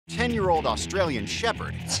10-year-old Australian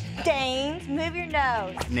Shepherd Stains, move your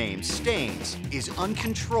nose. named Stains is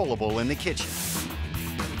uncontrollable in the kitchen.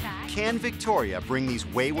 Can Victoria bring these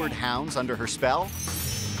wayward hounds under her spell?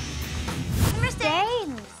 Come here,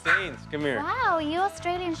 Stains. Stains, come here. Wow, you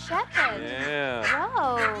Australian Shepherd. Yeah.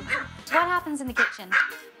 Whoa. What happens in the kitchen?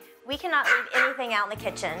 We cannot leave anything out in the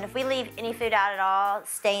kitchen. If we leave any food out at all,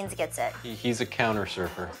 Stains gets it. He's a counter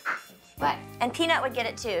surfer. What? And Peanut would get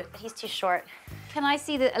it too, but he's too short. Can I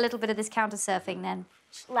see a little bit of this counter surfing then?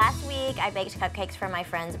 Last week, I baked cupcakes for my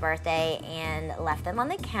friend's birthday and left them on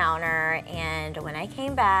the counter. And when I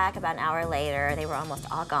came back about an hour later, they were almost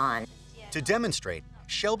all gone. To demonstrate,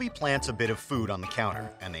 Shelby plants a bit of food on the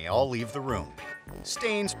counter, and they all leave the room.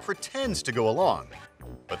 Stains pretends to go along,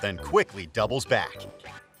 but then quickly doubles back.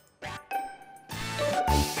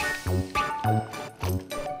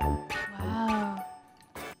 Wow.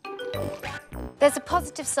 There's a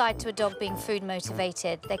positive side to a dog being food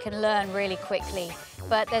motivated. They can learn really quickly,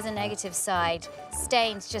 but there's a negative side.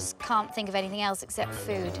 Stains just can't think of anything else except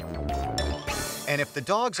food. And if the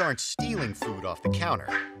dogs aren't stealing food off the counter,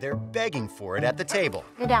 they're begging for it at the table.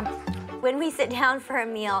 Go down. When we sit down for a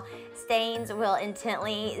meal, Stains will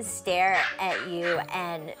intently stare at you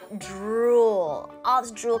and drool. All this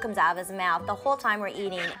drool comes out of his mouth the whole time we're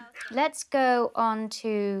eating. Let's go on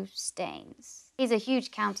to Stains. He's a huge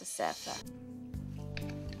counter surfer.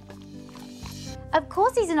 Of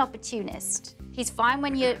course he's an opportunist. He's fine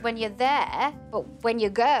when you're there, but when you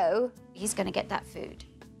go, he's gonna get that food.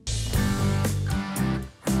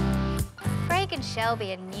 Craig and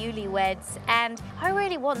Shelby are newlyweds, and I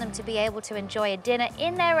really want them to be able to enjoy a dinner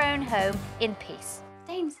in their own home in peace.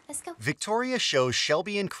 Stains, let's go. Victoria shows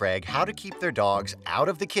Shelby and Craig how to keep their dogs out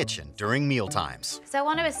of the kitchen during meal times. So I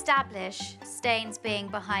want to establish Stains being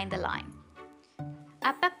behind the line.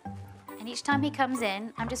 Up, up. And each time he comes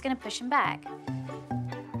in, I'm just going to push him back.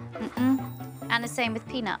 And the same with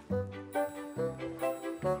Peanut.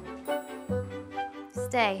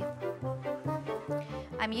 Stay.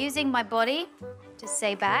 I'm using my body to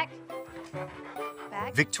say back.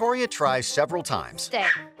 Back. Victoria tries several times. Stay.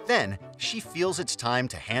 Then, she feels it's time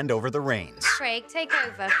to hand over the reins. Craig, take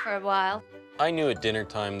over for a while. I knew at dinner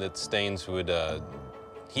time that Stains would,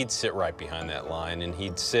 he'd sit right behind that line, and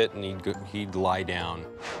he'd sit and he'd lie down.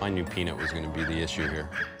 I knew Peanut was going to be the issue here.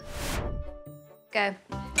 Go.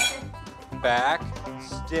 Back,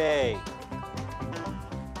 stay.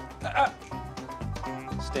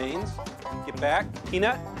 Stains, get back.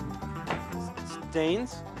 Peanut,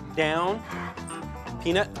 Stains, down.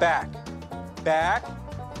 Peanut, back. Back.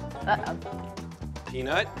 Uh-oh.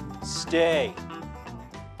 Peanut, stay.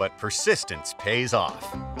 But persistence pays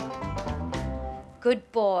off.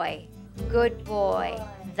 Good boy. Good boy.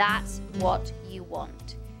 That's what you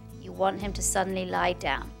want. You want him to suddenly lie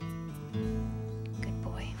down. Good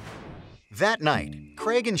boy. That night,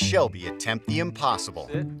 Craig and Shelby attempt the impossible,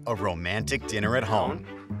 a romantic dinner at home.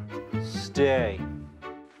 Stay.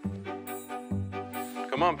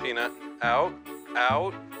 Come on, Peanut. Out,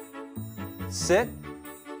 out. Sit,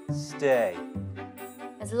 stay.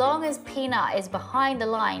 As long as Peanut is behind the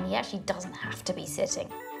line, he actually doesn't have to be sitting.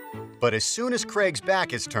 But as soon as Craig's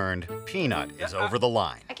back is turned, Peanut is over the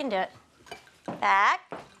line. I can do it. Back,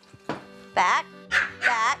 back,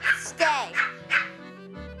 back, stay.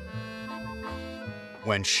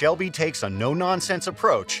 When Shelby takes a no-nonsense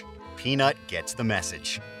approach, Peanut gets the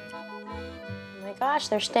message. Oh my gosh,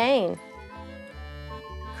 they're staying.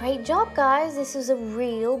 Great job, guys. This was a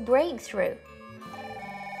real breakthrough.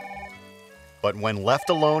 But when left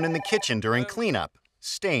alone in the kitchen during cleanup,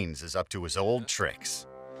 Stains is up to his old tricks.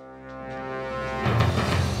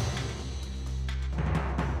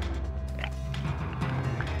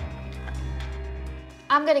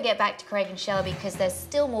 I'm gonna get back to Craig and Shelby because there's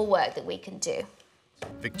still more work that we can do.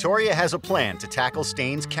 Victoria has a plan to tackle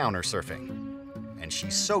Stains' counter surfing. And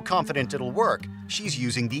she's so confident it'll work, she's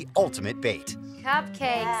using the ultimate bait.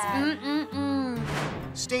 Cupcakes.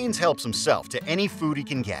 Stains helps himself to any food he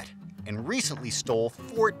can get and recently stole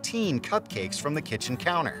 14 cupcakes from the kitchen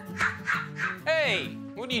counter. Hey,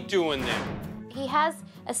 what are you doing there? He has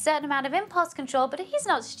a certain amount of impulse control, but he's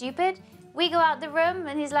not stupid. We go out the room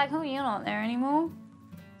and he's like, oh, you're not there anymore.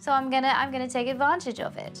 So I'm gonna take advantage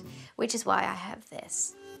of it, which is why I have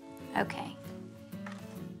this. Okay.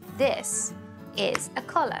 This is a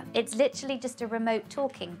collar. It's literally just a remote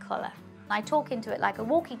talking collar. I talk into it like a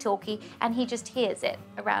walkie-talkie, and he just hears it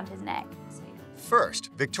around his neck. So, First,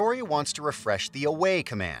 Victoria wants to refresh the away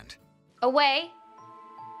command. away,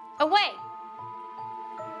 away.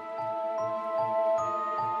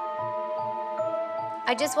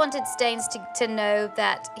 I just wanted Stains to know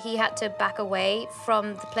that he had to back away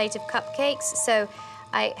from the plate of cupcakes, so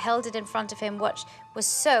I held it in front of him, which was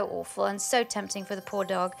so awful and so tempting for the poor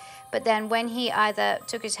dog. But then when he either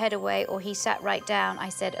took his head away or he sat right down, I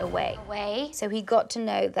said, away. Away. So he got to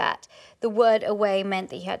know that the word away meant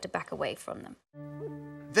that he had to back away from them.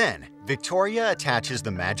 Then, Victoria attaches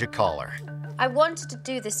the magic collar. I wanted to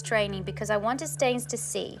do this training because I wanted Staines to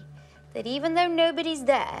see that even though nobody's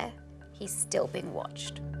there, he's still being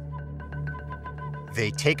watched.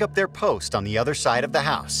 They take up their post on the other side of the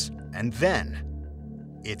house, and then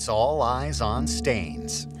it's all eyes on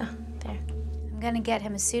Staines. Oh, there. I'm gonna get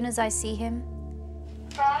him as soon as I see him.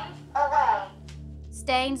 Staines away.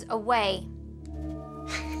 Staines away.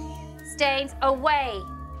 Staines away.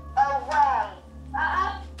 Away.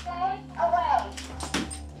 Staines away.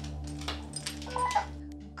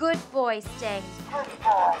 Good boy, Staines. Good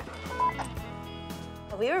boy.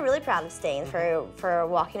 We were really proud of Staines for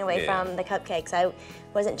walking away from the cupcakes. I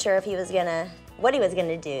wasn't sure if he was what he was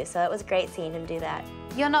gonna do, so it was great seeing him do that.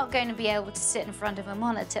 You're not going to be able to sit in front of a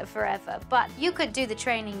monitor forever, but you could do the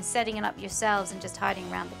training setting it up yourselves and just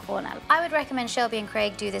hiding around the corner. I would recommend Shelby and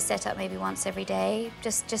Craig do this setup maybe once every day,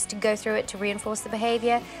 just to go through it to reinforce the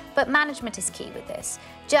behavior. But management is key with this.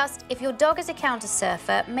 Just, if your dog is a counter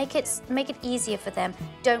surfer, make it easier for them.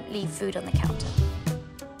 Don't leave food on the counter.